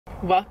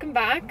Welcome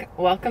back.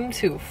 Welcome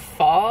to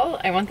fall.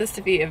 I want this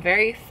to be a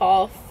very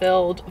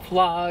fall-filled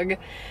vlog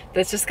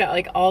that's just got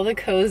like all the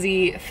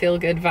cozy,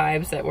 feel-good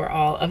vibes that we're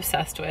all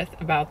obsessed with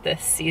about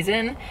this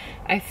season.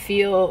 I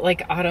feel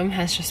like autumn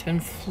has just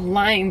been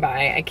flying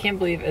by. I can't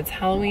believe it's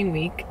Halloween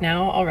week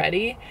now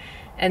already.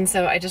 And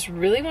so I just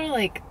really want to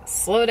like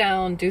slow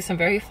down, do some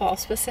very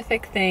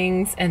fall-specific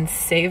things, and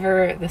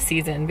savor the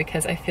season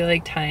because I feel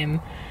like time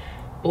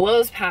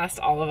blows past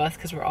all of us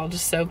because we're all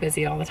just so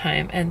busy all the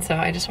time. And so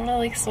I just want to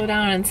like slow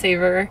down and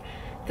savor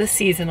the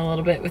season a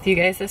little bit with you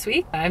guys this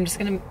week. I'm just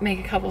gonna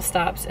make a couple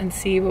stops and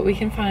see what we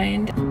can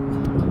find.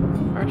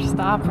 First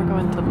stop, we're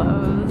going to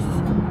Lowe's,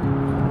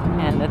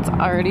 and it's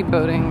already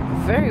boding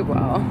very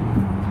well.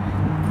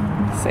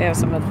 So they have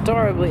some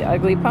adorably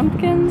ugly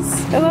pumpkins.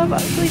 I love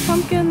ugly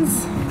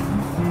pumpkins.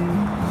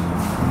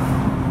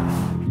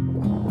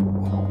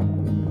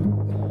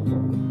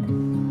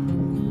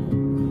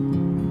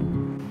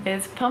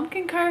 It's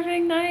pumpkin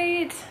carving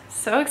night.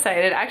 So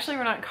excited. Actually,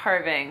 we're not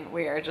carving,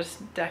 we are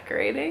just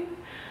decorating.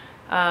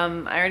 I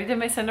already did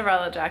my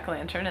Cinderella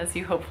jack-o'-lantern, as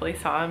you hopefully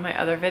saw in my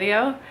other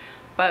video,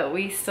 but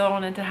we still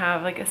wanted to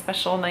have like a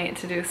special night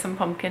to do some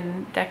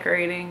pumpkin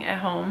decorating at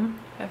home.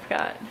 I've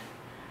got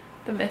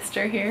the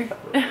mister here.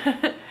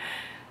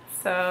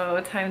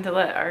 So time to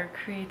let our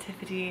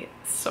creativity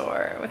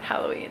soar with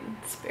Halloween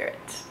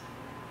spirit.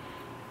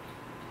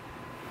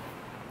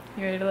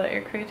 You ready to let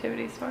your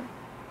creativity soar?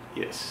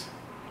 Yes.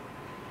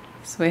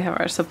 So we have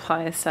our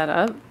supplies set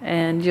up,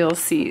 and you'll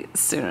see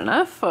soon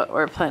enough what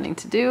we're planning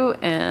to do,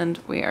 and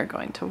we are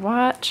going to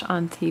watch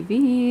on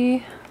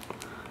TV,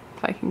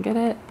 if I can get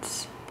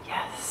it.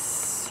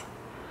 Yes.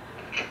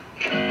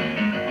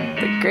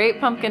 The Great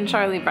Pumpkin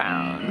Charlie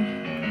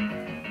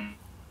Brown.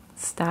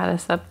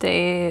 Status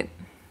update.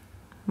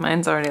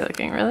 Mine's already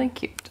looking really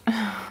cute.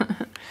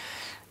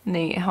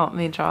 Nate helped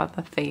me draw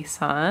the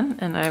face on,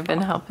 and I've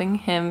been helping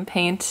him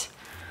paint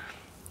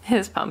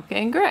his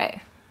pumpkin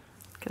gray.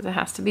 Because it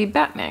has to be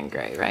Batman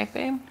gray, right,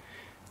 babe?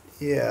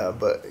 Yeah,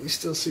 but you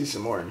still see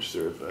some orange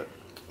through it, but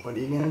what are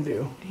you gonna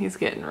do? He's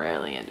getting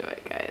really into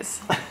it,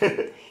 guys.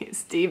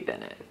 He's deep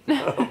in it.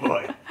 Oh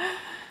boy.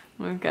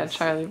 We've got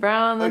Charlie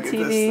Brown on the Look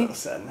TV. at this,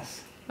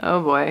 sadness.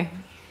 Oh boy.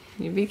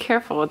 You be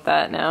careful with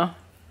that now.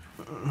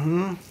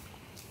 Mm-hmm.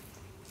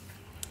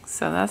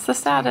 So that's the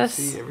status.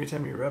 See, every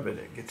time you rub it,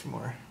 it gets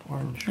more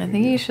orange. I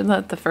think you should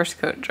let the first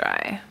coat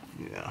dry.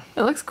 Yeah.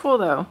 It looks cool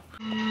though.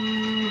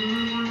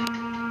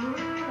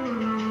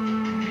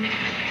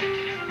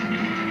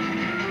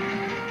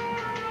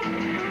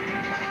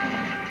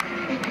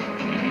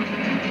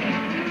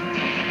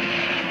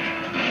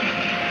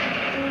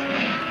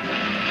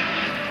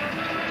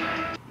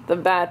 The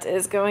bat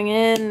is going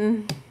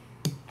in.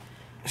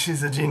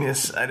 She's a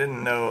genius. I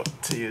didn't know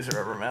to use a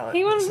rubber mallet.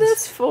 He wanted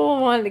this fool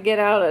wanted to get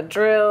out a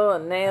drill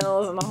and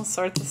nails and all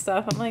sorts of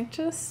stuff. I'm like,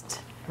 just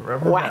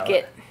whack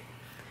it.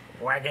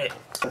 Whack it.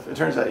 If it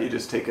turns out you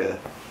just take if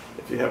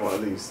you have one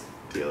of these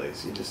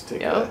dealies, you just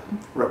take a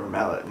rubber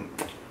mallet and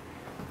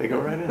they go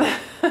right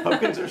in.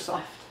 Pumpkins are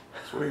soft.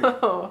 It's weird.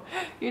 Oh,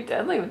 you're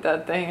deadly with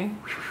that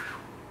thing.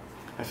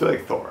 I feel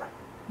like Thor.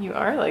 You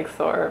are like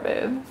Thor,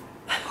 babe.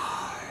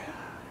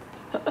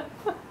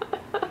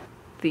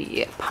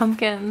 The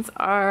pumpkins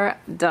are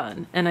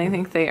done, and I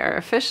think they are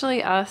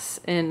officially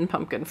us in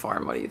pumpkin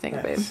form. What do you think,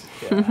 babe?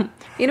 Yeah.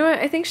 You know what?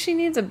 I think she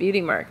needs a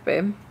beauty mark,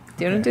 babe.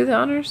 Do you want to do the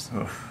honors?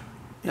 Oof.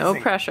 No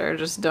pressure,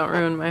 just don't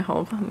ruin my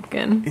whole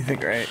pumpkin. You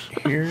think right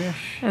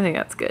here-ish? I think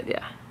that's good,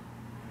 yeah.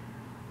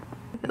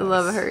 I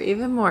love her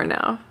even more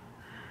now.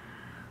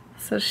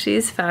 So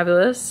she's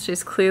fabulous.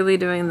 She's clearly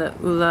doing the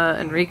Ulla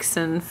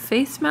Enriksen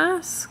face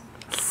mask.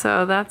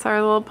 So that's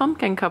our little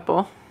pumpkin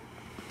couple.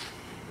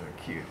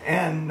 Cute.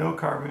 And no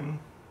carbon,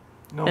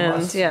 no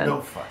muss,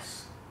 no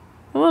fuss.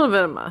 A little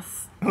bit of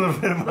muss. A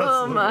little bit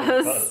of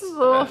muss. A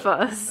little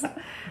fuss.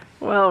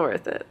 Well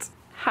worth it.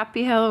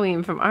 Happy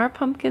Halloween from our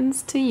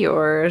pumpkins to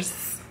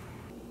yours.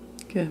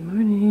 Good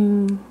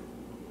morning.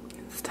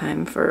 It's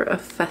time for a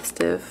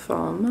festive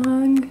fall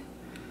mug.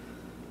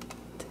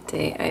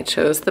 Today I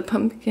chose the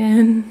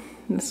pumpkin.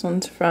 This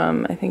one's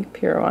from, I think,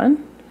 Pure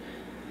One.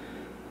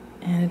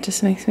 And it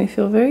just makes me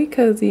feel very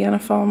cozy on a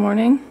fall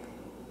morning.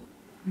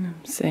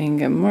 I'm saying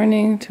good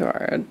morning to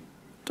our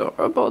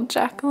adorable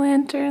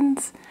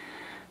jack-o'-lanterns.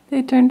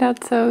 They turned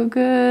out so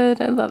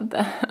good. I love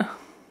them.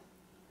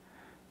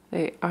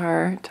 They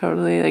are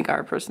totally like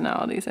our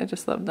personalities. I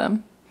just love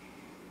them.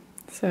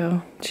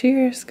 So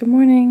cheers, good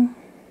morning.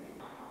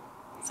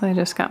 So I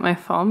just got my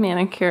fall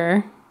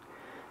manicure.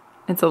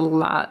 It's a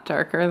lot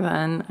darker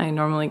than I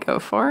normally go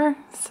for.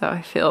 So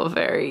I feel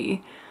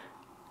very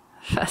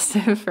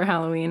festive for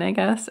Halloween, I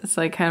guess. It's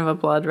like kind of a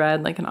blood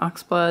red, like an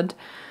ox blood.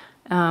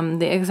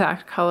 The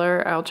exact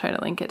color, I'll try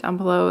to link it down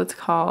below. It's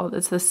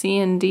the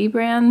C&D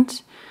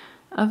brand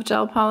of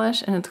gel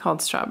polish, and it's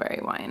called Strawberry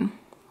Wine.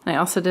 I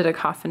also did a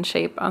coffin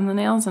shape on the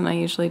nails, and I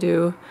usually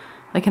do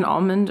like an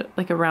almond,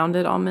 like a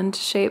rounded almond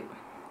shape.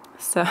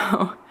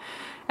 So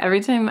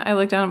every time I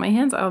look down at my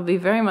hands, I'll be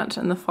very much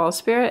in the fall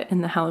spirit, in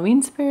the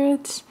Halloween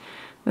spirit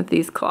with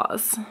these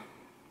claws.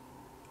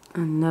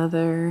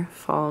 Another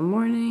fall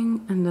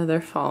morning, another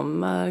fall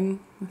mug.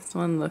 This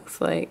one looks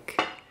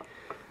like,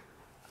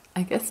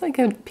 I guess like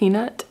a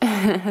peanut.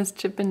 It has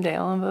Chip and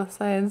Dale on both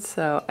sides,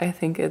 so I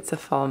think it's a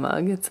fall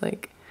mug. It's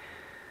like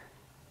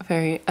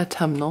very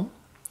autumnal.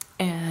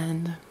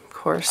 And of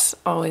course,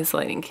 always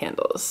lighting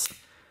candles.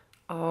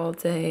 All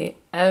day,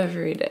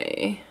 every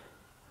day.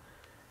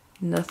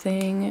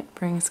 Nothing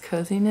brings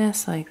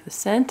coziness like the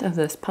scent of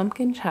this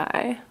pumpkin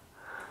chai.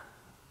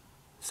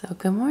 So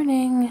good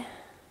morning.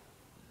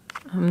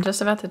 I'm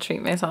just about to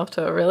treat myself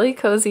to a really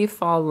cozy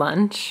fall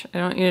lunch. I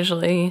don't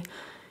usually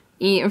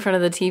eat in front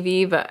of the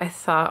TV, but I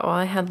thought while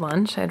I had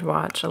lunch, I'd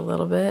watch a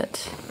little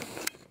bit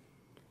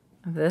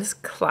of this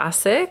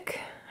classic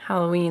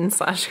Halloween /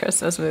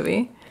 Christmas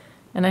movie.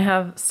 And I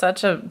have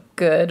such a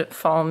good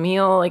fall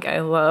meal. Like,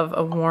 I love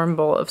a warm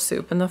bowl of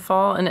soup in the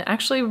fall, and it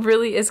actually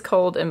really is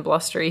cold and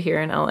blustery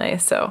here in LA,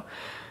 so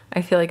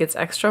I feel like it's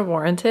extra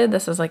warranted.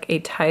 This is like a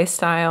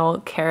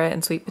Thai-style carrot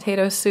and sweet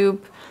potato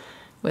soup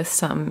with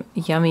some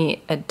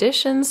yummy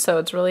additions, so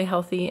it's really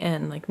healthy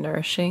and like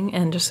nourishing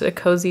and just a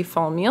cozy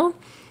fall meal.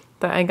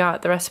 But I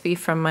got the recipe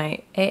from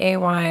my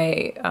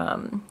AAY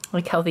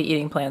like healthy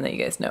eating plan that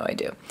you guys know I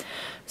do.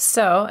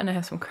 So, and I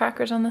have some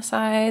crackers on the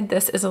side.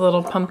 This is a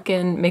little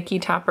pumpkin Mickey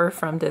topper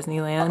from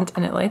Disneyland,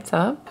 and it lights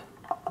up.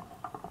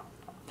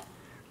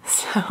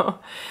 So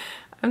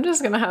I'm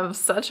just gonna have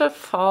such a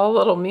fall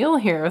little meal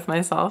here with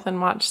myself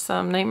and watch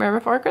some Nightmare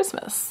Before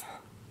Christmas.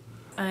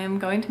 I'm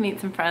going to meet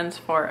some friends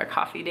for a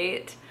coffee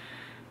date,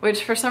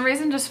 which for some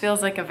reason just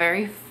feels like a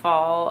very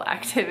fall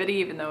activity,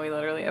 even though we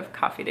literally have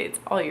coffee dates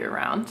all year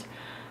round.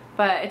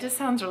 But it just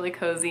sounds really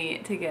cozy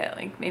to get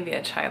like maybe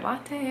a chai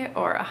latte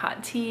or a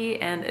hot tea,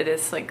 and it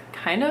is like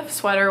kind of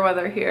sweater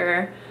weather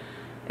here.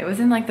 It was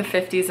in like the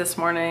 50s this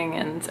morning,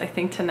 and I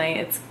think tonight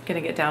it's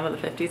gonna get down to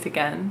the 50s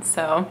again.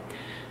 So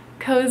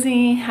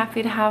cozy,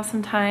 happy to have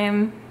some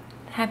time,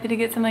 happy to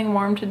get something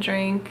warm to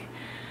drink.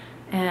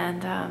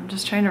 And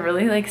just trying to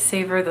really like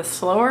savor the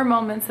slower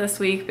moments this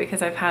week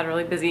because I've had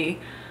really busy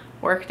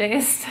work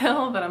days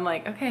still, but I'm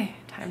like, okay,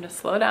 time to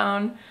slow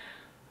down.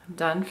 I'm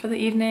done for the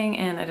evening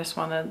and I just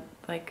want to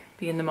like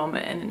be in the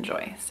moment and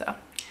enjoy. So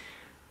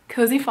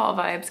cozy fall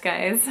vibes,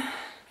 guys.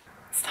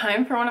 It's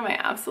time for one of my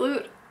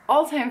absolute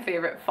all-time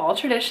favorite fall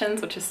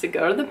traditions, which is to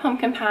go to the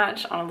pumpkin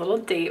patch on a little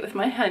date with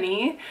my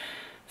honey.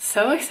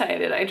 So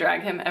excited. I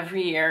drag him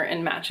every year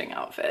in matching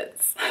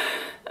outfits.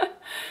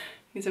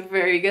 He's a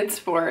very good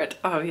sport,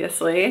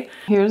 obviously.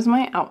 Here's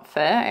my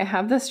outfit. I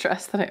have this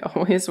dress that I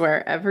always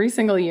wear every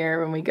single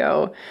year when we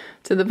go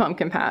to the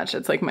pumpkin patch.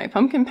 It's like my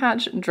pumpkin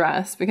patch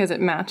dress because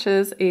it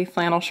matches a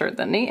flannel shirt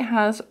that Nate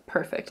has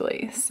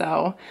perfectly.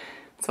 So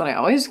that's what I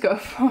always go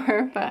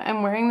for. But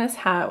I'm wearing this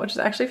hat, which is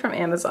actually from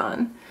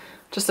Amazon.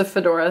 Just a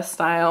fedora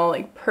style,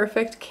 like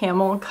perfect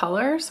camel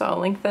color. So I'll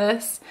link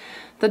this.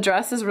 The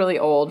dress is really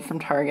old, from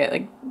Target,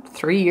 like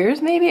 3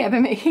 years maybe. I've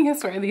been making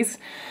us wear these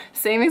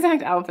same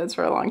exact outfits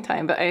for a long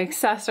time, but I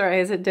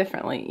accessorize it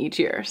differently each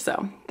year.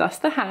 So that's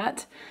the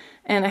hat.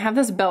 And I have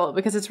this belt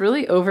because it's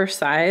really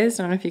oversized.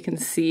 I don't know if you can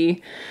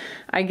see.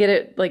 I get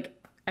it like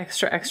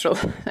extra,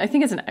 I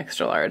think it's an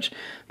extra large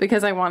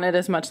because I wanted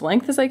as much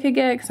length as I could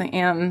get because I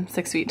am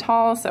 6 feet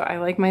tall. So I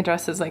like my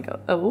dresses like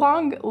a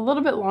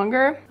little bit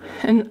longer,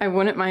 and I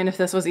wouldn't mind if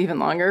this was even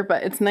longer,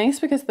 but it's nice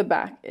because the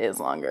back is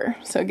longer.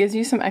 So it gives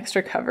you some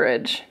extra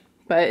coverage,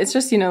 but it's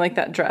just, you know, like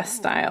that dress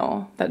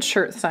style, that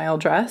shirt style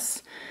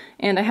dress.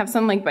 And I have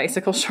some like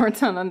bicycle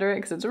shorts on under it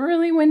because it's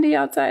really windy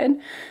outside.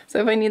 So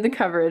if I need the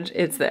coverage,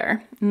 it's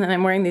there. And then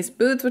I'm wearing these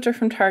boots, which are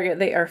from Target.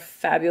 They are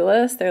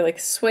fabulous. They're like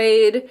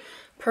suede,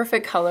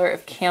 perfect color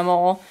of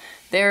camel.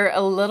 They're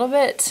a little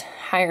bit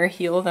higher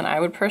heel than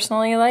I would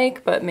personally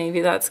like, but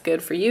maybe that's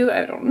good for you,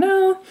 I don't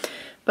know.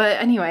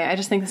 But anyway, I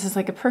just think this is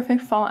like a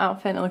perfect fall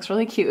outfit. It looks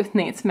really cute with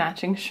Nate's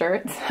matching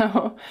shirt,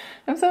 so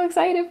I'm so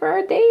excited for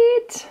our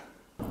date.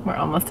 We're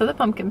almost to the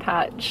pumpkin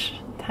patch.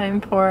 Time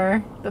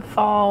for the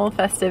fall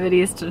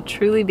festivities to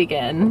truly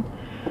begin.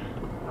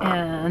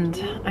 And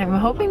I'm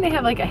hoping they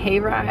have like a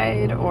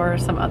hayride or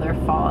some other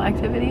fall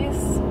activities,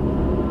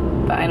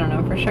 but I don't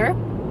know for sure.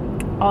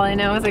 All I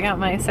know is I got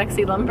my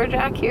sexy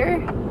lumberjack here.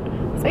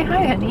 Say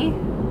hi, honey.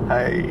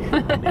 Hi.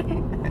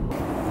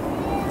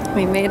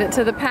 We made it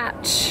to the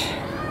patch.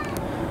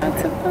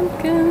 Lots of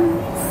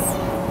pumpkins.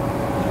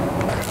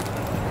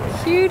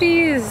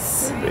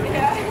 Cuties.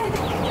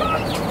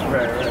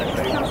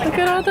 Right. Look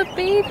at all the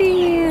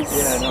babies.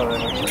 Yeah, I know.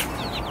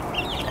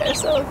 They're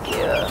so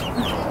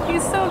cute.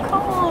 He's so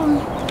calm.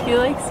 He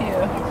likes you.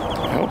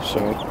 I hope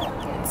so.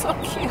 So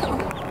cute.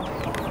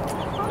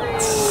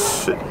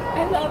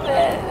 I love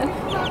it.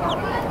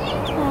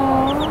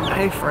 Aww.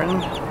 Hi,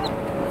 friend.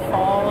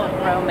 Fall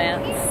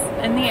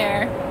romance in the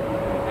air.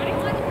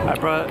 I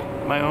brought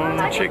my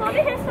own chick.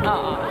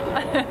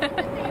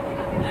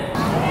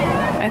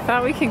 I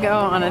thought we could go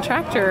on a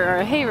tractor or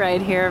a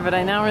hayride here, but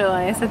I now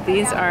realize that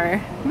these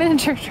are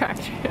miniature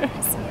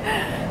tractors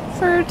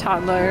for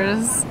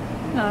toddlers,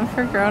 not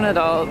for grown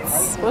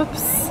adults.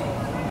 Whoops.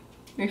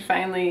 We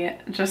finally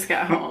just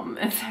got home.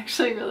 It's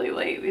actually really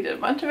late. We did a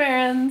bunch of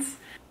errands.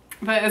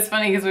 But it's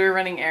funny because we were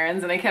running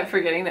errands and I kept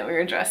forgetting that we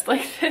were dressed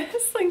like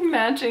this, like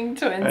matching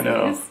twinsies. I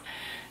know.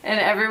 And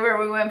everywhere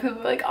we went, people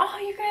were like, "Oh,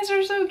 you guys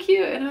are so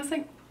cute." And I was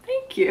like,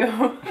 "Thank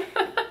you."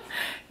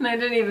 And I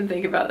didn't even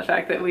think about the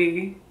fact that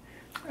we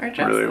are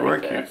dressed really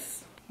like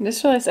this. I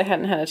just realized I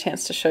hadn't had a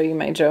chance to show you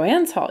my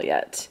Joann's haul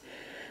yet.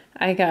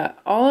 I got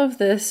all of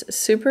this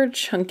super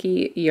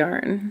chunky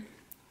yarn,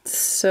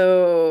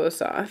 so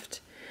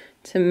soft,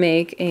 to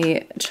make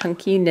a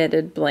chunky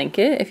knitted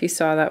blanket. If you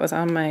saw, that was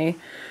on my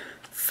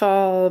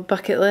fall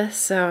bucket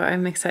list, so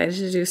I'm excited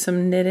to do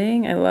some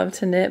knitting. I love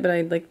to knit, but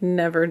I like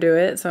never do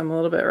it, so I'm a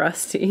little bit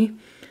rusty.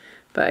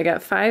 But I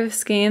got 5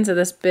 skeins of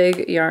this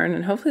big yarn,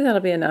 and hopefully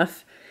that'll be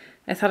enough.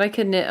 I thought I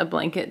could knit a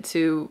blanket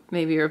to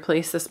maybe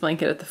replace this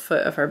blanket at the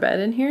foot of our bed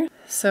in here.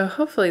 So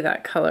hopefully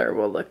that color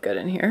will look good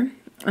in here.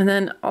 And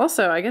then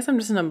also, I guess I'm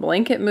just in a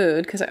blanket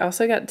mood because I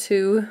also got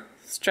 2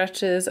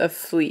 stretches of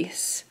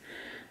fleece.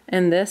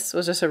 And this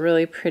was just a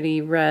really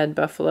pretty red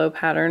buffalo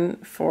pattern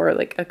for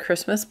like a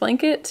Christmas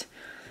blanket.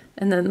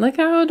 And then look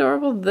how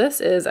adorable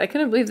this is. I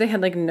couldn't believe they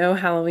had like no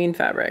Halloween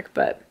fabric,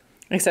 but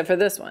except for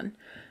this one,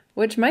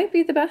 which might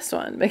be the best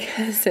one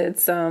because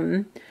it's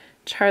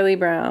Charlie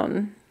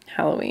Brown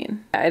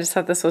Halloween. I just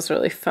thought this was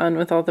really fun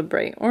with all the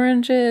bright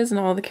oranges and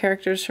all the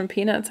characters from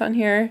Peanuts on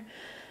here.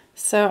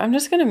 So I'm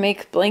just gonna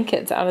make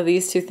blankets out of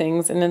these 2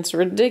 things, and it's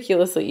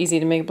ridiculously easy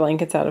to make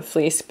blankets out of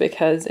fleece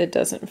because it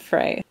doesn't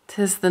fray.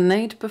 'Tis the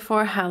night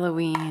before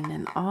Halloween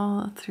and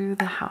all through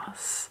the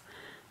house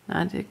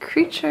not a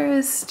creature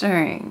is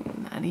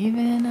stirring, not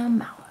even a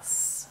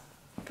mouse.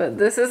 But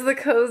this is the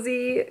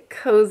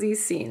cozy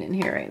scene in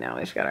here right now.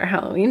 We've got our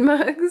Halloween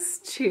mugs.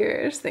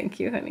 Cheers. Thank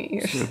you, honey.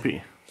 You're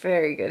Snoopy.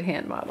 very good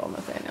hand model,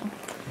 Nathaniel.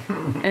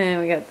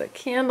 And we got the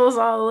candles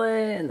all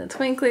lit and the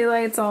twinkly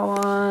lights all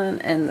on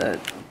and the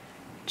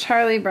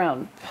Charlie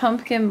Brown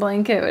pumpkin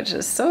blanket, which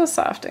is so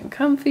soft and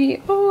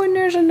comfy. Oh, and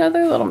there's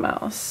another little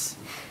mouse.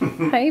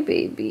 Hi,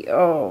 baby.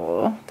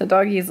 Oh, the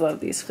doggies love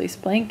these fleece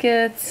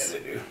blankets. Yeah,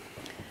 they do.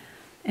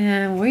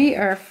 And we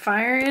are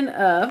firing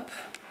up,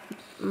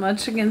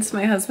 much against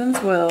my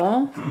husband's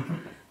will,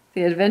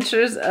 The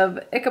Adventures of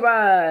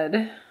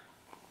Ichabod,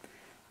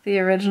 the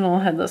original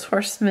Headless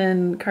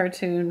Horseman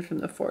cartoon from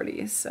the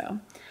 40s. So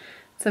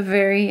it's a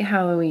very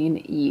Halloween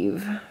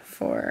Eve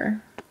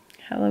for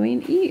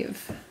Halloween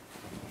Eve.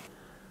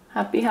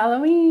 Happy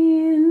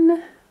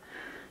Halloween!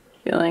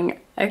 Feeling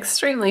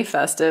extremely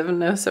festive,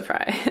 no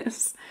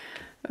surprise.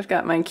 I've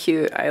got my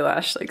cute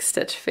eyelash like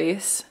stitch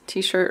face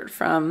t-shirt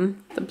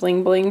from the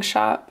Bling Bling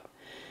shop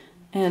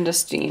and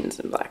just jeans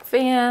and black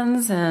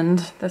Vans, and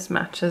this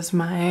matches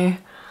my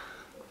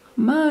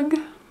mug.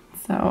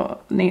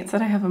 So Nate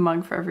said I have a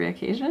mug for every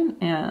occasion,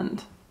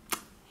 and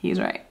he's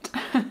right.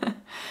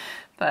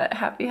 But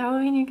happy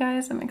Halloween, you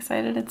guys. I'm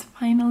excited it's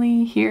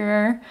finally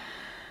here.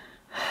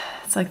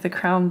 It's like the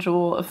crown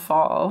jewel of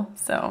fall,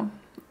 so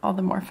all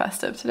the more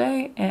festive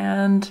today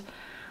and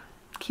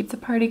keep the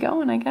party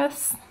going, I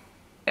guess.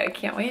 I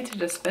can't wait to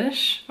just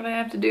finish what I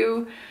have to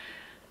do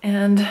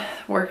and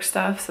work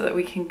stuff so that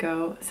we can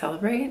go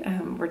celebrate.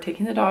 We're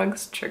taking the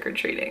dogs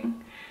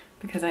trick-or-treating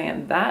because I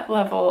am that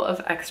level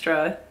of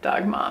extra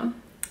dog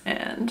mom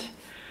and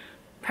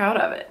proud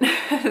of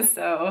it.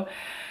 So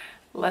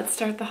let's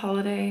start the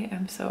holiday.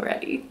 I'm so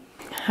ready.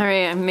 All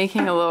right, I'm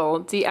making a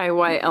little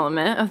DIY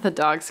element of the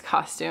dogs'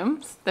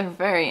 costumes. They're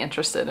very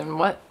interested in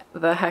what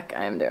the heck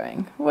I'm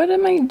doing. What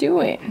am I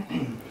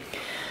doing?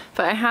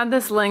 But I had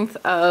this length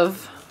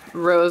of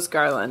rose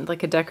garland,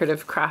 like a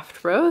decorative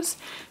craft rose,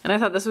 and I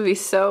thought this would be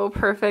so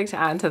perfect to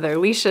add to their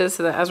leashes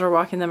so that as we're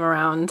walking them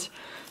around,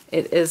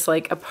 it is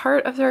like a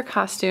part of their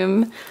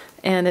costume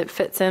and it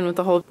fits in with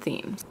the whole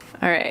theme.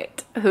 All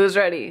right, who's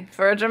ready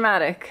for a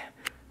dramatic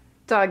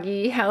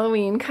doggy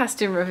Halloween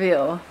costume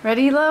reveal?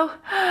 Ready, Lo?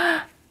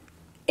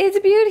 It's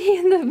Beauty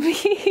and the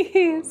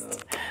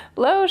Beast.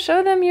 Lo,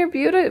 show them your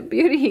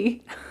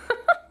beauty.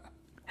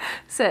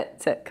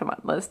 Sit, come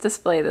on, let's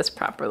display this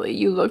properly.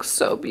 You look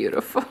so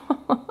beautiful.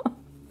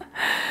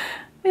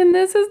 And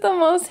this is the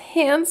most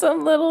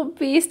handsome little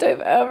beast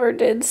I've ever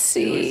did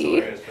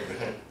see.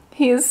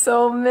 He's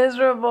so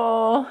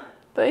miserable,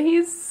 but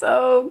he's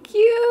so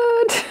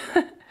cute.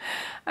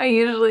 I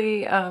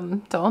usually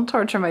don't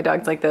torture my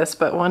dogs like this,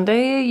 but one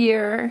day a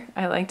year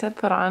I like to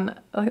put on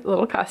a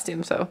little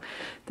costume. So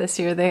this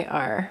year they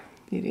are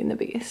Beauty and the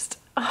Beast.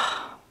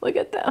 Oh, look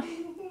at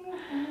them.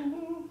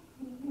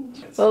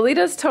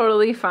 Lolita's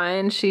totally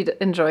fine. She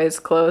enjoys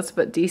clothes,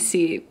 but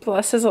DC,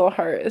 bless his little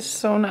heart, is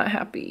so not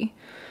happy.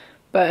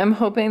 But I'm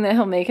hoping that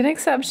he'll make an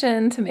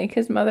exception to make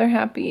his mother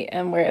happy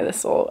and wear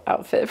this little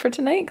outfit for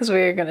tonight, because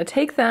we're going to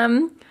take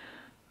them.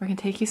 We're going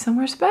to take you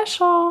somewhere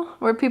special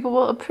where people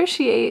will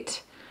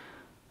appreciate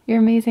your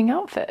amazing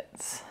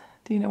outfits.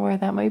 Do you know where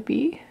that might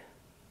be?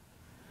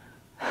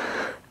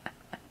 Oh,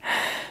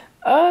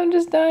 I'm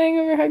just dying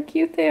over how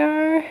cute they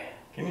are.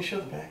 Can you show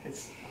the back?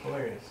 It's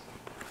hilarious.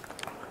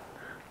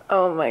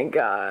 Oh my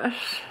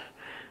gosh.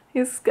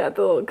 He's got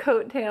the little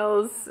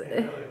coattails.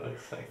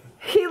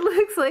 He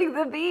looks like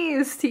the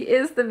Beast. He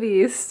is the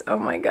Beast. Oh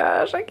my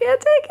gosh, I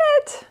can't take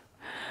it.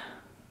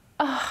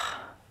 Oh,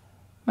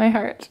 My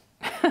heart.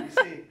 You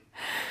see.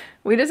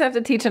 We just have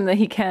to teach him that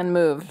he can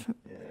move.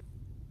 Yeah.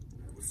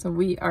 So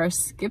we are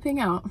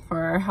skipping out for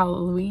our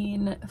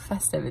Halloween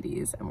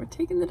festivities and we're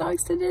taking the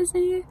dogs to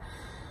Disney.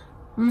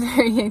 I'm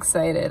very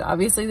excited.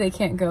 Obviously they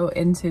can't go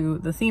into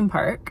the theme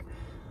park,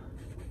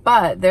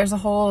 but there's a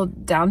whole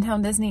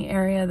downtown Disney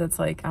area that's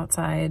like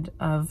outside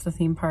of the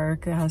theme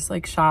park. It has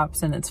like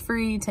shops and it's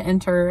free to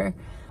enter.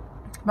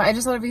 But I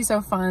just thought it'd be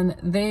so fun.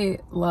 They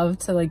love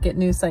to like get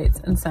new sights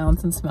and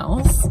sounds and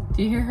smells.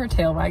 Do you hear her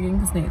tail wagging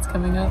because Nate's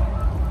coming up?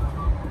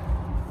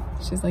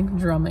 She's like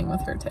drumming with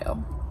her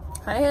tail.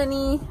 Hi,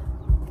 honey.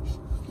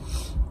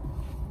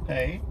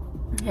 Hey.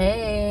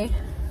 Hey.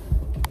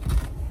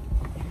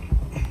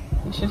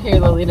 You should hear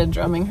Lolita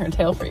drumming her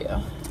tail for you.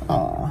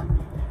 Aw.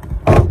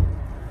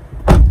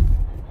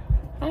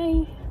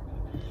 Hi.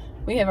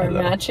 We have our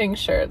matching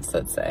shirts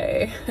that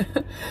say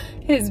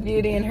His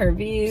Beauty and Her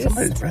Beast.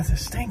 Somebody's breath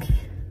is stinky.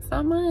 It's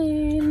not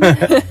mine.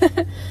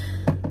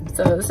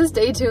 So this is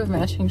day 2 of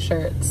matching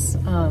shirts.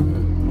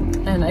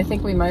 And I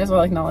think we might as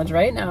well acknowledge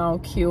right now,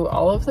 cue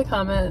all of the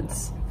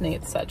comments.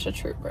 Nate's such a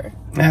trooper.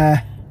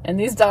 And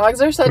these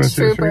dogs are such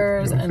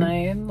troopers, and I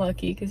am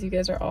lucky because you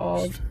guys are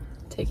all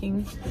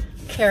taking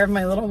care of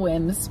my little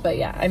whims. But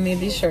yeah, I made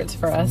these shirts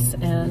for us,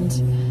 and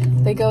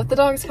they go with the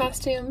dogs'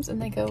 costumes,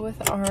 and they go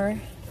with our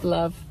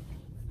love.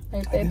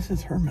 Right, babe? This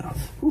is her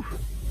mouth. Whew.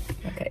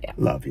 Okay, yeah.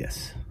 Love,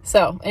 yes.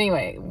 So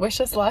anyway, wish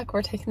us luck.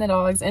 We're taking the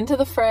dogs into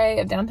the fray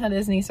of downtown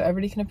Disney so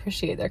everybody can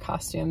appreciate their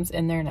costumes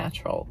in their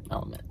natural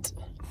element.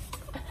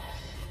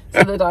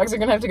 So the dogs are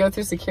gonna have to go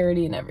through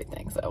security and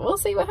everything. So we'll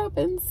see what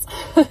happens.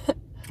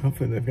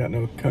 Hopefully they've got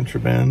no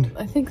contraband.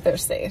 I think they're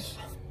safe.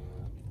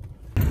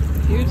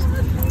 Huge.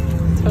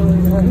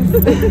 Totally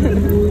does.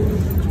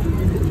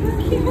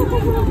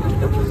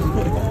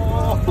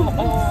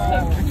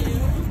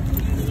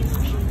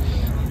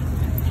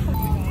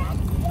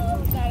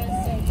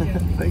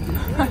 Thank you.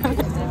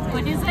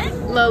 What is it?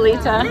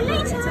 Lolita.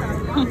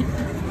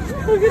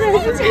 Look at her,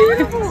 she's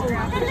beautiful.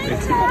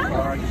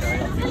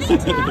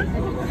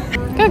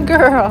 Good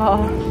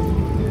girl.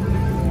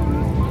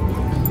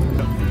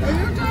 Are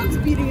your dogs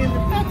beating in the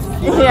pets?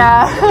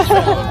 Yeah.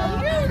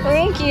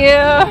 Thank you.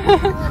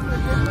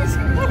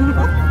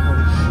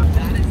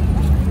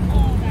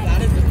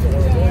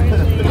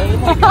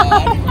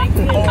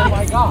 Oh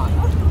my god.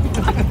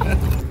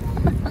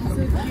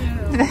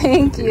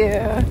 Thank you.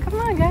 Come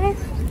on, guys.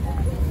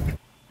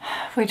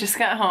 We just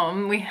got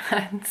home. We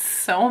had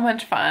so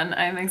much fun.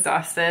 I'm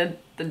exhausted.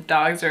 The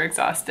dogs are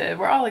exhausted.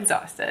 We're all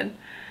exhausted.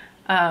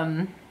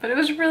 But it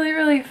was really,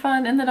 really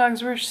fun, and the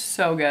dogs were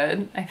so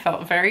good. I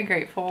felt very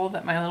grateful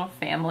that my little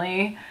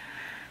family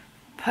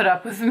put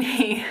up with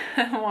me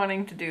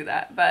wanting to do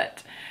that,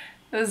 but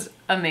it was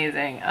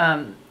amazing.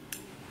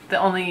 The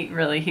only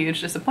really huge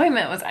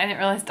disappointment was I didn't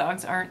realize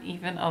dogs aren't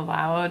even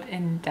allowed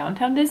in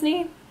downtown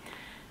Disney.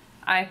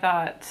 I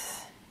thought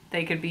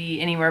they could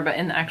be anywhere but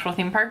in the actual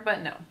theme park,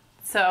 but no.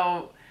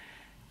 So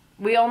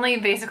we only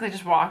basically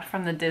just walked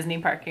from the Disney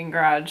parking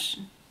garage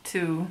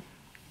to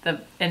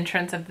the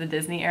entrance of the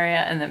Disney area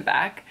and then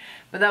back,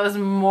 but that was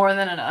more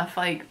than enough.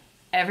 Like,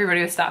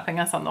 everybody was stopping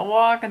us on the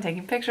walk and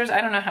taking pictures. I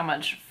don't know how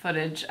much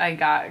footage I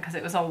got because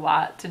it was a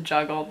lot to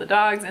juggle the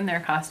dogs in their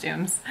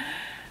costumes,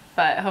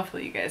 but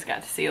hopefully you guys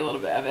got to see a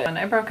little bit of it. And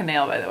I broke a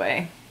nail, by the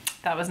way.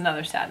 That was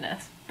another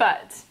sadness,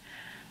 but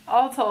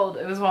all told,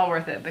 it was well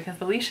worth it because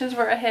the leashes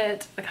were a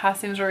hit, the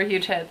costumes were a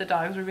huge hit, the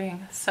dogs were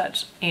being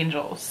such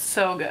angels,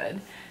 so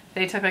good.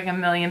 They took like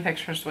 1,000,000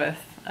 pictures with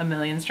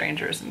 1,000,000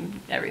 strangers and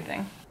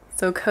everything.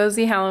 So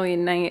cozy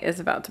Halloween night is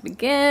about to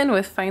begin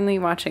with finally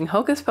watching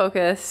Hocus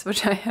Pocus,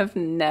 which I have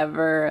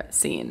never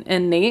seen.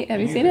 And Nate, have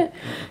you seen it?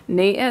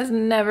 Nate has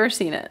never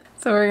seen it.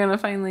 So we're gonna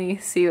finally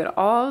see what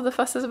all of the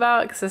fuss is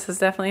about because this is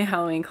definitely a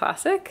Halloween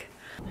classic.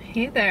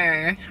 Hey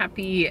there,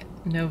 happy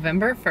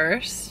November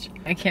 1st.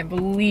 I can't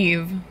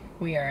believe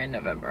we are in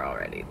November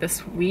already.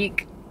 This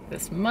week,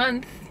 this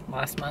month,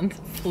 last month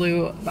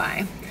flew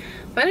by.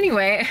 But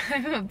anyway,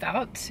 I'm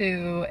about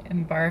to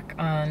embark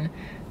on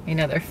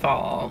another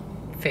fall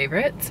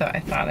favorite, so I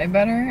thought I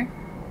better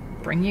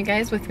bring you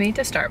guys with me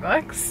to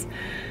Starbucks.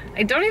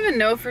 I don't even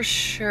know for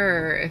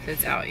sure if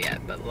it's out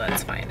yet, but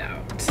let's find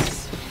out.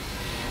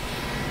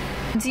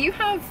 Do you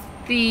have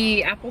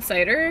the apple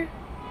cider?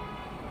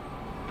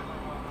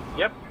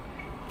 Yep.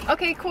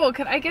 Okay, cool.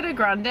 Could I get a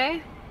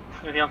grande?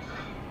 Anything else?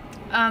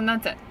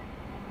 That's it.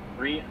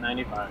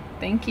 $3.95.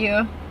 Thank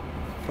you.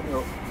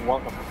 You're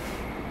welcome.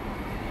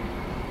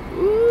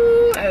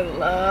 Ooh, I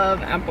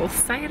love apple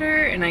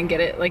cider, and I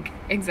get it like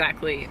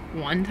exactly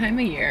one time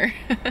a year.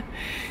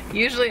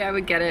 Usually I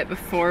would get it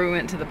before we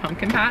went to the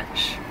pumpkin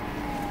patch,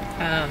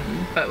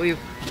 but we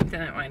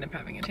didn't wind up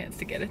having a chance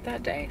to get it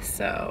that day,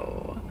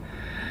 so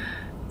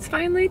it's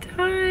finally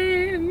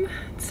time.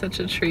 It's such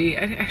a treat.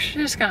 I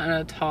actually just gotten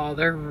a tall.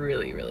 They're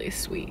really, really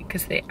sweet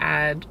because they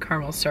add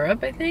caramel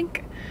syrup, I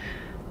think.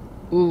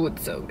 Ooh,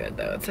 it's so good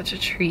though. It's such a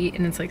treat,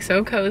 and it's like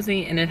so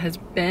cozy, and it has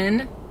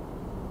been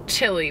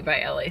chilly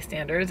by LA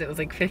standards. It was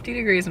like 50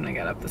 degrees when I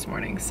got up this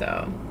morning,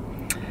 so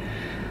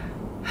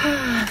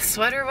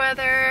Sweater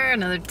weather,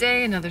 another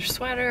day, another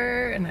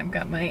sweater, and I've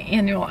got my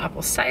annual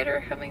apple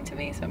cider coming to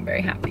me, so I'm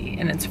very happy.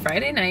 And it's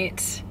Friday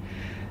night,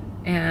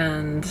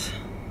 and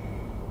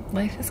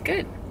life is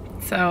good.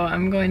 So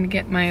I'm going to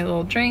get my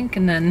little drink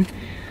and then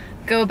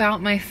go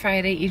about my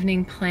Friday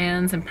evening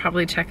plans and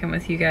probably check in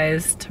with you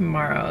guys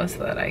tomorrow so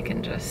that I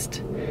can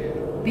just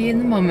be in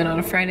the moment on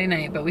a Friday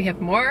night. But we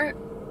have more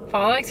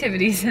fall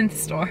activities in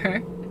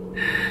store.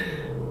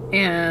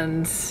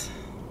 And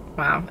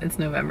wow, it's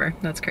November.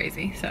 That's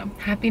crazy. So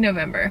happy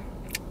November.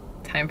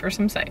 Time for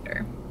some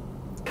cider.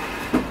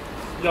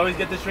 You always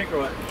get this drink or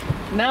what?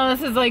 No,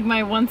 this is like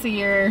my once a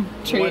year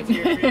treat. Once a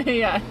year treat?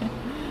 Yeah.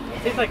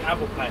 It tastes like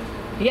apple pie.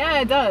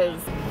 Yeah, it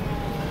does.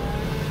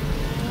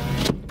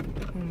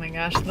 Oh my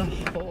gosh, the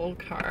whole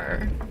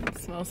car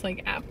smells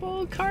like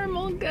apple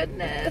caramel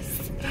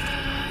goodness.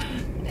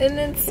 And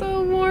it's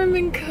so warm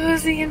and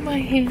cozy in my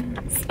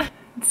hands.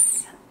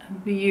 It's a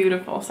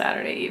beautiful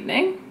Saturday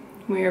evening.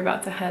 We are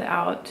about to head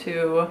out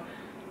to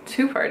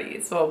 2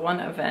 parties. Well, 1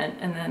 event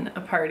and then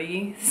a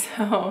party.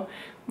 So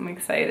I'm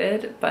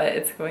excited, but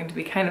it's going to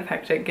be kind of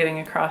hectic getting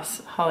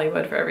across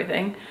Hollywood for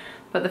everything.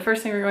 But the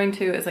first thing we're going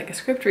to is like a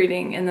script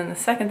reading, and then the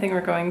second thing we're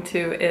going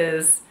to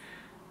is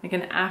like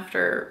an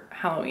after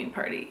Halloween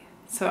party.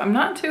 So I'm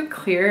not too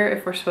clear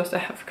if we're supposed to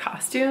have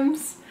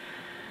costumes.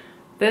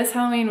 This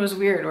Halloween was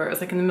weird where it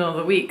was like in the middle of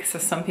the week. So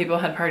some people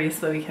had parties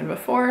the weekend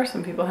before,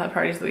 some people had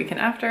parties the weekend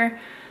after.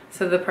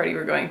 So the party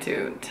we're going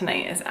to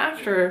tonight is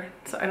after,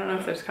 so I don't know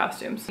if there's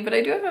costumes. But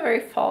I do have a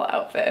very fall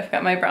outfit. I've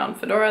got my brown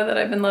fedora that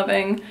I've been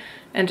loving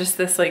and just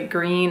this like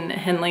green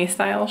Henley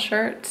style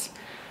shirt.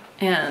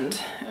 And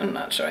I'm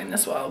not showing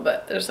this well,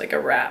 but there's like a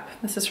wrap.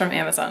 This is from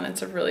Amazon.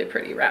 It's a really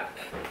pretty wrap.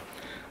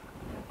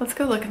 Let's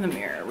go look in the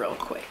mirror real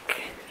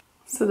quick.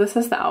 So this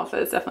is the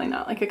outfit. It's definitely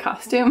not like a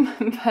costume,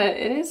 but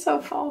it is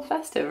so fall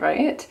festive,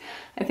 right?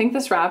 I think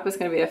this wrap is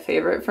gonna be a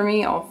favorite for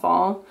me all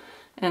fall.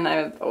 And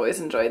I've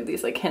always enjoyed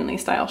these like Henley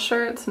style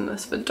shirts and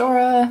this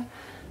fedora.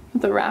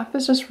 The wrap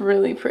is just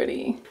really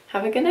pretty.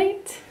 Have a good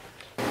night.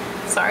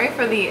 Sorry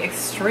for the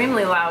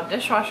extremely loud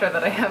dishwasher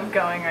that I have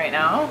going right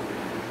now.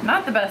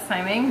 Not the best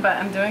timing, but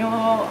I'm doing a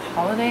little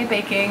holiday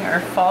baking or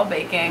fall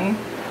baking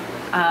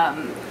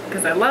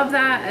because I love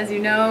that, as you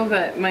know,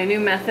 but my new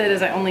method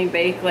is I only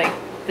bake like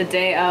the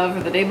day of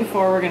or the day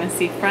before we're gonna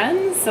see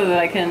friends so that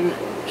I can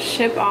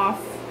ship off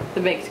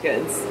the baked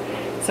goods.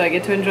 So I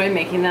get to enjoy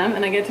making them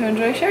and I get to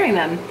enjoy sharing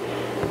them.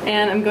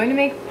 And I'm going to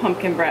make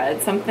pumpkin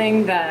bread,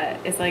 something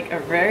that is like a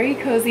very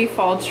cozy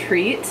fall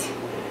treat,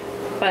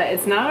 but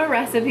it's not a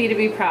recipe to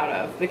be proud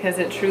of because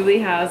it truly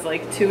has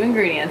like 2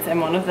 ingredients, and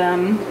one of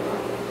them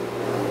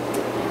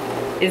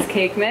is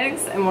cake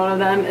mix and one of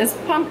them is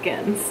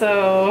pumpkin.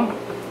 So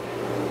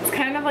it's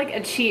kind of like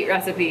a cheat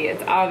recipe.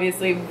 It's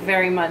obviously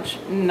very much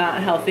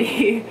not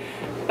healthy,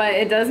 but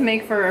it does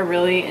make for a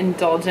really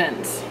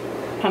indulgent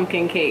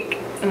pumpkin cake.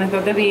 And I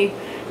thought that'd be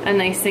a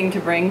nice thing to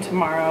bring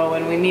tomorrow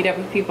when we meet up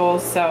with people.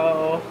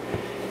 So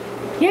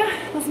yeah,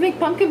 let's make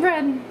pumpkin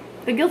bread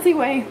the guilty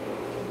way.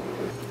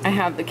 I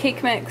have the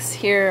cake mix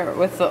here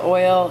with the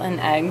oil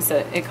and eggs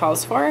that it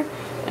calls for.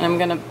 And I'm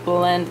gonna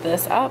blend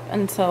this up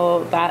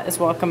until that is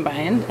well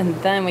combined, and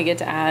then we get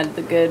to add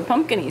the good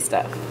pumpkin-y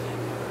stuff.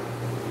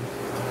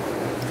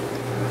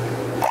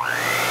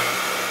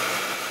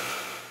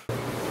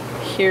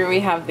 Here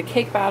we have the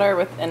cake batter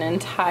with an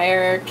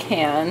entire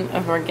can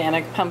of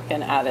organic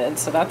pumpkin added,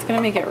 so that's gonna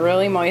make it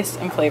really moist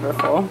and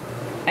flavorful.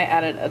 I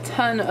added a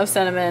ton of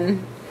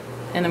cinnamon,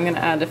 and I'm gonna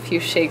add a few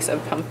shakes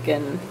of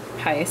pumpkin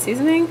pie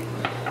seasoning.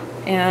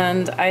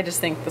 And I just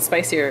think the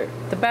spicier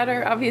the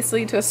better,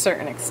 obviously to a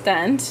certain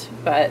extent,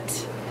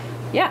 but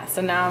yeah,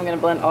 so now I'm gonna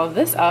blend all of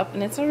this up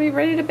and it's gonna be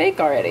ready to bake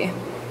already.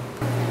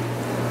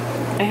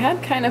 I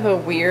had kind of a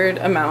weird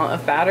amount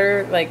of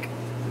batter, like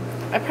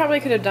I probably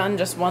could have done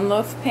just 1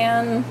 loaf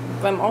pan,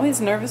 but I'm always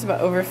nervous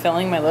about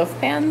overfilling my loaf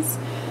pans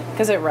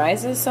because it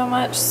rises so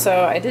much,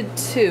 so I did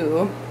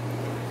 2.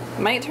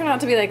 Might turn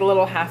out to be like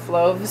little half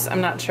loaves, I'm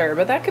not sure,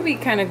 but that could be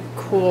kind of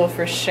cool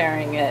for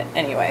sharing it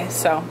anyway,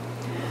 so.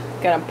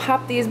 Gonna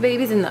pop these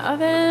babies in the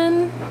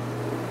oven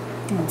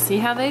and see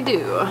how they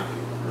do.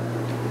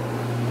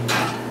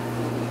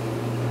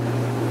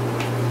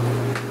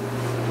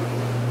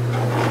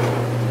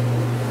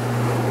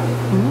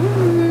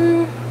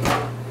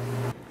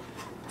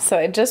 So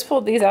I just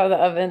pulled these out of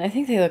the oven. I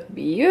think they look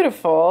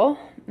beautiful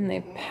and they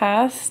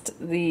passed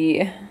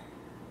the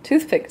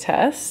toothpick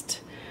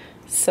test.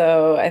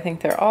 So I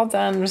think they're all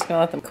done. I'm just gonna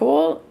let them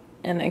cool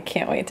and I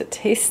can't wait to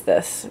taste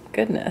this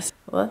goodness.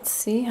 Let's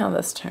see how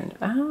this turned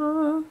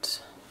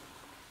out.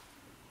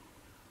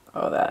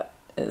 Oh, that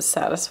is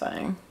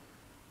satisfying.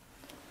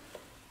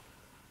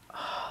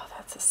 Oh,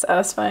 that's a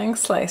satisfying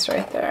slice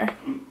right there.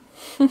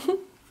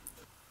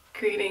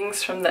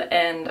 Greetings from the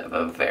end of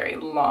a very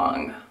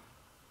long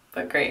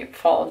but great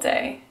fall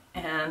day,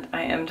 and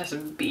I am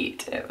just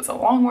beat. It was a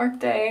long work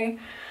day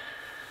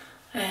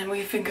and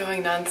we've been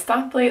going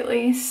non-stop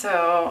lately,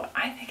 so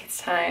I think it's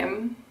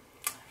time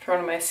for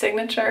one of my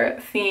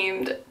signature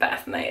themed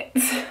bath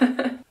nights.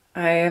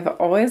 I've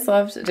always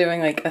loved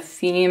doing like a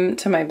theme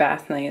to my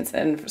bath nights,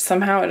 and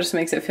somehow it just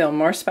makes it feel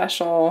more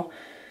special.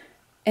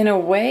 In a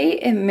way,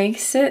 it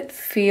makes it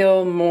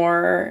feel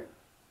more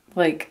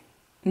like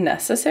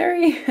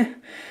necessary.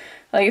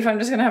 Like if I'm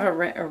just gonna have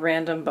a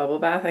random bubble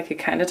bath, I could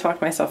kind of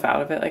talk myself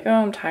out of it, like, oh,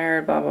 I'm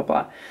tired, blah, blah,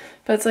 blah.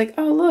 But it's like,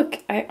 oh, look,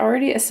 I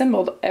already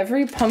assembled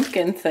every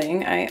pumpkin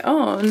thing I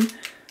own.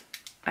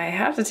 I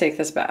have to take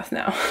this bath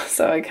now.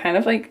 So I kind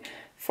of like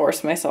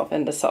force myself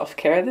into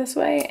self-care this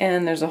way.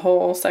 And there's a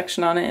whole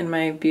section on it in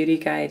my beauty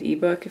guide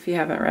ebook if you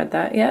haven't read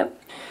that yet.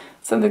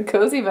 So the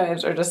cozy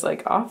vibes are just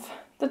like off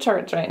the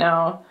charts right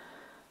now.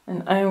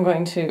 And I am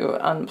going to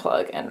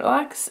unplug and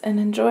relax and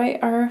enjoy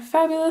our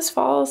fabulous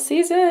fall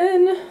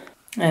season.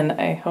 And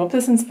I hope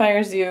this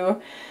inspires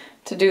you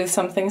to do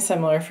something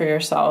similar for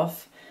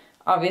yourself.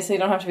 Obviously, you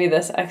don't have to be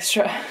this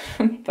extra,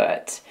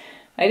 but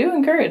I do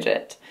encourage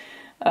it.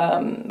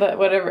 But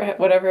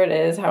whatever it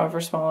is,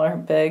 however small or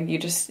big, you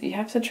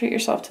have to treat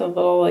yourself to a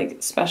little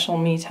like special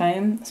me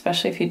time,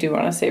 especially if you do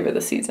want to savor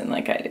the season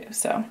like I do.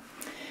 So,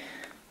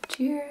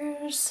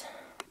 cheers.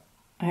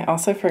 I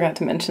also forgot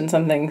to mention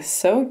something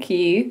so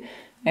key.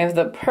 I have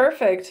the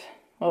perfect,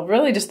 well,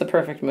 really just the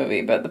perfect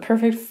movie, but the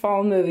perfect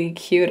fall movie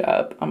queued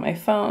up on my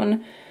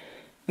phone.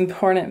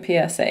 Important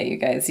PSA, you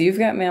guys. You've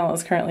Got Mail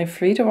is currently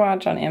free to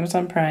watch on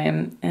Amazon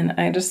Prime, and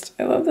I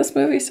love this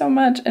movie so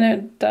much, and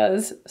it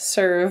does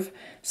serve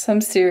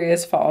some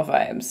serious fall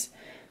vibes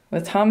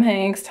with Tom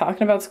Hanks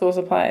talking about school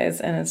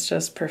supplies, and it's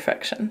just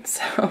perfection.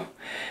 So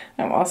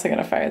I'm also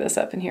gonna fire this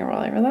up in here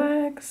while I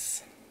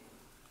relax.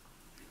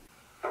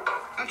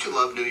 Don't you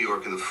love New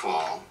York in the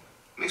fall?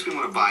 Makes me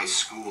want to buy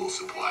school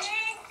supplies.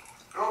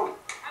 Oh.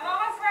 I'm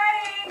almost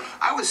ready.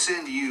 I would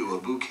send you a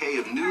bouquet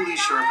of newly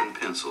sharpened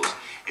pencils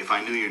if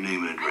I knew your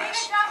name and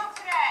address.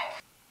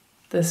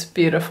 This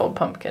beautiful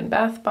pumpkin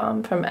bath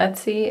bomb from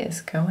Etsy is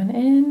going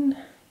in.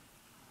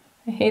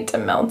 I hate to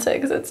melt it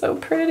because it's so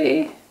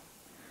pretty.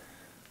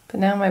 But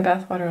now my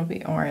bath water will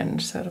be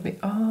orange, so it'll be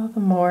all the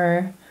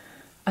more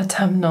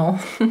autumnal.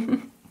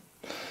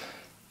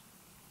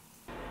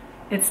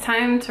 It's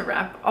time to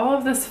wrap all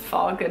of this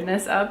fall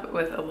goodness up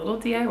with a little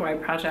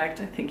DIY project.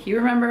 I think you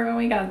remember when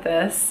we got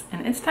this,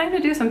 and it's time to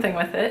do something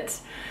with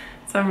it.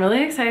 So I'm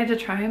really excited to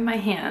try my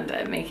hand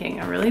at making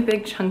a really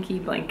big chunky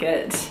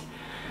blanket.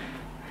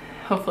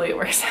 Hopefully it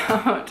works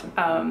out.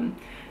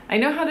 I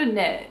know how to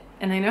knit,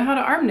 and I know how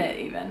to arm knit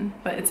even,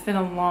 but it's been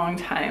a long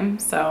time.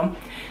 So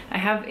I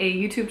have a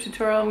YouTube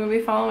tutorial I'm gonna be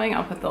following.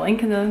 I'll put the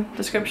link in the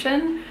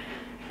description.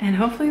 And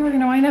hopefully we're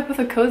gonna wind up with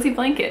a cozy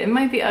blanket. It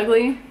might be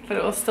ugly, but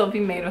it will still be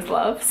made with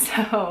love.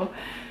 So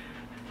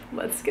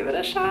let's give it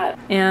a shot.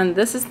 And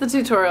this is the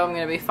tutorial I'm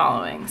gonna be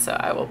following. So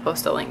I will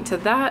post a link to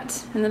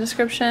that in the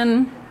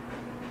description.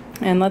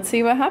 And let's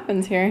see what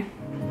happens here.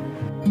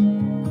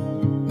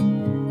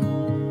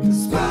 The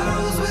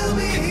sparrows will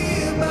be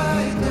here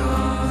by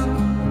dawn.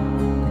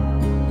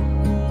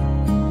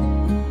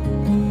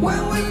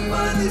 When we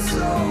find this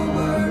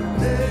over,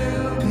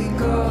 they'll be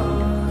gone.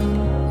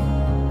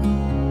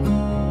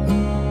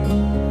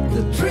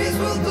 The trees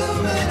will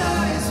bloom and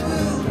ice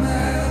will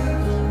melt.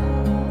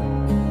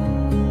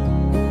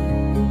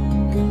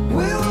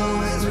 We'll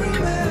always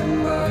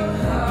remember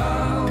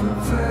how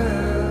it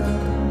felt.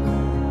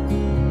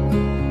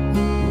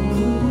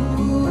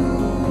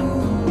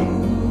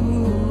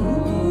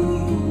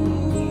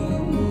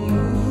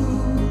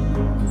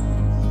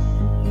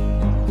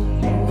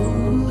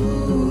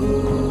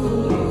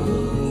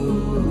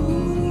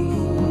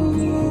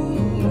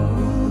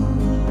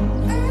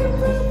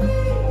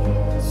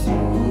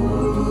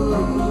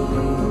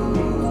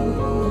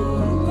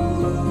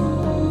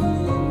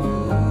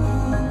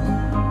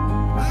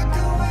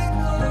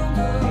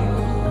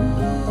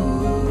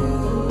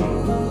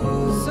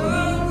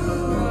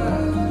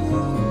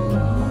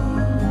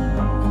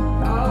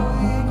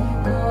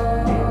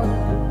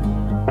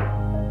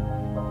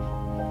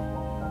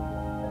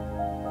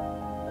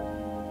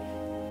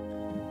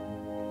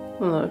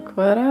 Look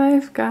what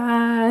I've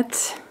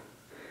got.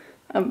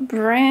 A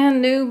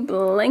brand new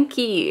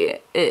blankie.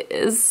 It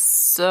is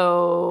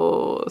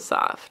so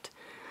soft.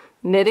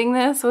 Knitting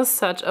this was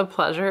such a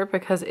pleasure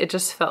because it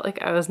just felt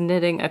like I was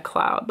knitting a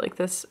cloud. Like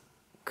this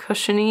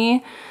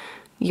cushiony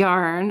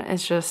yarn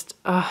is just,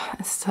 oh,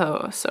 it's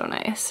so, so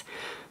nice.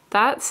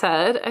 That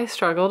said, I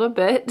struggled a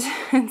bit.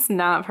 It's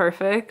not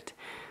perfect.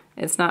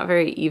 It's not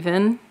very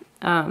even.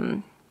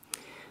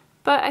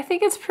 But I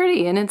think it's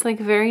pretty, and it's like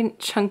very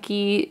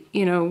chunky,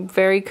 you know,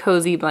 very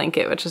cozy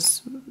blanket, which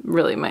is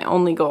really my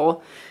only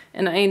goal.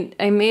 And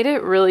I made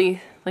it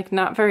really like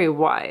not very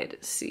wide.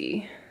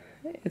 See,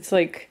 it's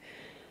like,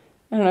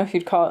 I don't know if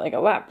you'd call it like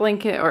a lap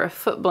blanket or a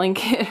foot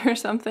blanket or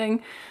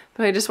something,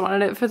 but I just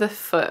wanted it for the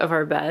foot of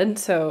our bed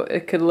so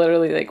it could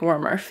literally like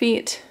warm our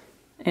feet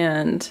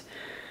and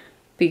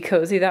be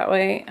cozy that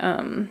way.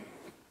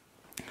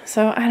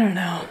 So I don't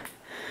know.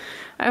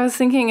 I was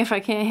thinking if I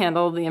can't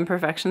handle the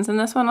imperfections in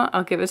this one,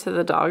 I'll give it to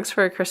the dogs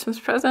for a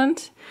Christmas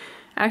present.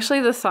 Actually,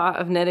 the thought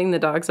of knitting the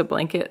dogs a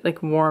blanket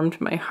like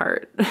warmed my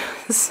heart.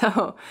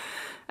 So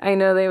I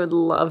know they would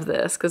love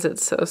this because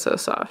it's so, so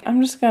soft.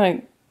 I'm just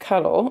gonna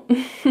cuddle,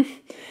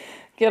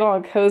 get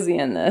all cozy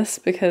in this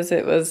because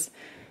it was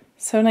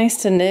so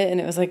nice to knit and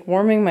it was like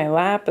warming my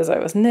lap as I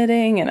was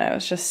knitting and I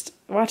was just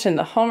watching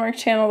the Hallmark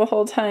Channel the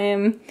whole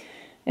time.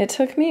 It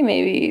took me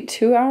maybe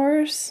 2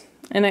 hours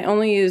and I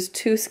only used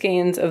 2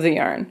 skeins of the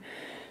yarn.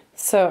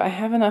 So I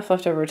have enough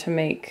left over to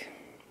make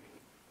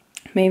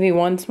maybe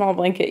 1 small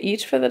blanket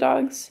each for the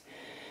dogs.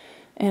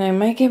 And I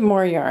might get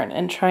more yarn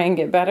and try and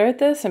get better at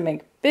this and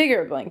make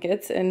bigger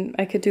blankets, and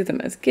I could do them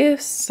as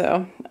gifts,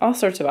 so all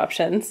sorts of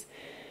options.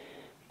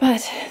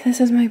 But this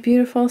is my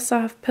beautiful,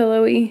 soft,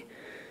 pillowy,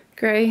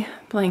 gray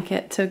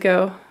blanket to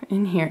go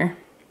in here.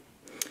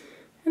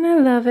 And I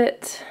love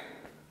it.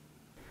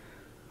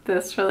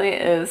 This really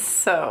is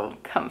so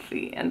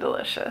comfy and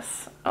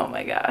delicious. Oh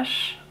my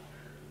gosh.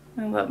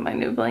 I love my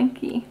new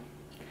blankie.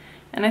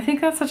 And I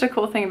think that's such a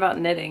cool thing about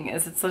knitting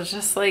is it's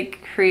just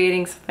like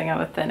creating something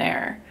out of thin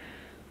air.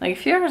 Like a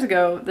few hours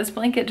ago, this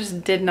blanket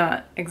just did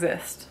not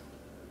exist.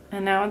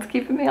 And now it's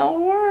keeping me all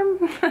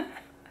warm.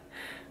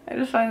 I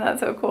just find that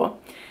so cool.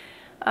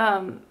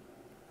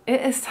 It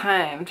is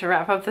time to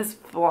wrap up this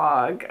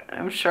vlog.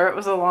 I'm sure it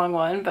was a long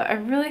one, but I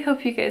really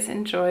hope you guys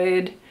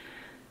enjoyed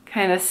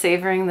kind of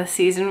savoring the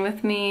season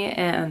with me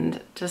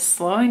and just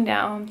slowing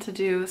down to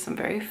do some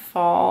very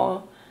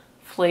fall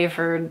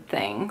flavored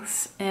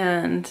things.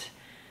 And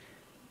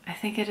I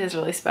think it is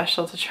really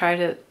special to try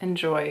to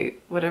enjoy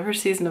whatever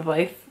season of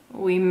life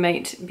we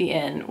might be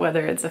in,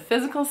 whether it's a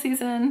physical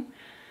season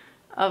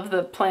of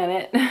the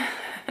planet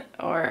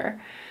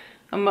or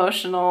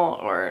emotional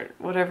or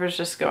whatever's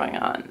just going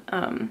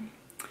on.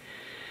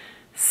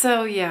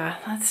 So yeah,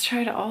 let's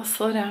try to all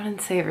slow down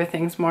and savor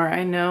things more.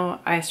 I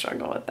know I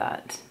struggle with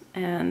that,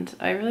 and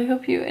I really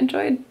hope you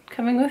enjoyed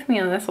coming with me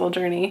on this whole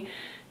journey.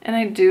 And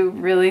I do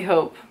really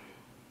hope,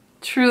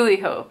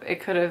 truly hope,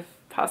 it could have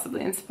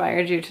possibly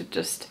inspired you to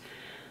just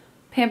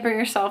pamper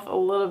yourself a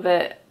little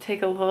bit,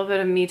 take a little bit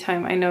of me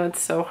time. I know it's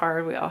so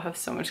hard, we all have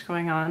so much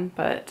going on,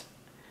 but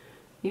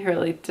you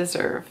really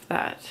deserve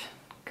that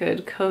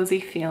good cozy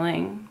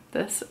feeling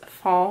this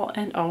fall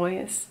and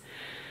always.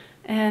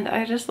 And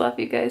I just love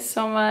you guys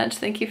so much.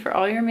 Thank you for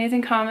all your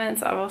amazing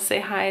comments. I will say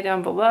hi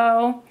down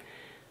below.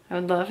 I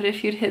would love it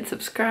if you'd hit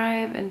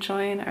subscribe and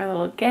join our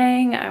little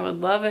gang. I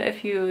would love it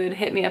if you would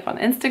hit me up on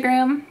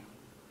Instagram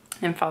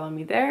and follow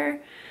me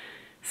there,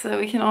 so that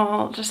we can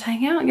all just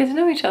hang out and get to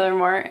know each other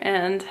more.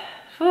 And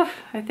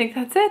I think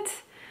that's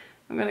it.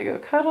 I'm gonna go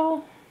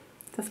cuddle.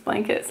 This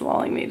blanket is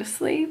lulling me to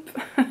sleep.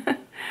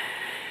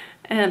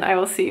 And I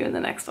will see you in the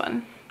next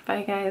one.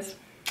 Bye guys.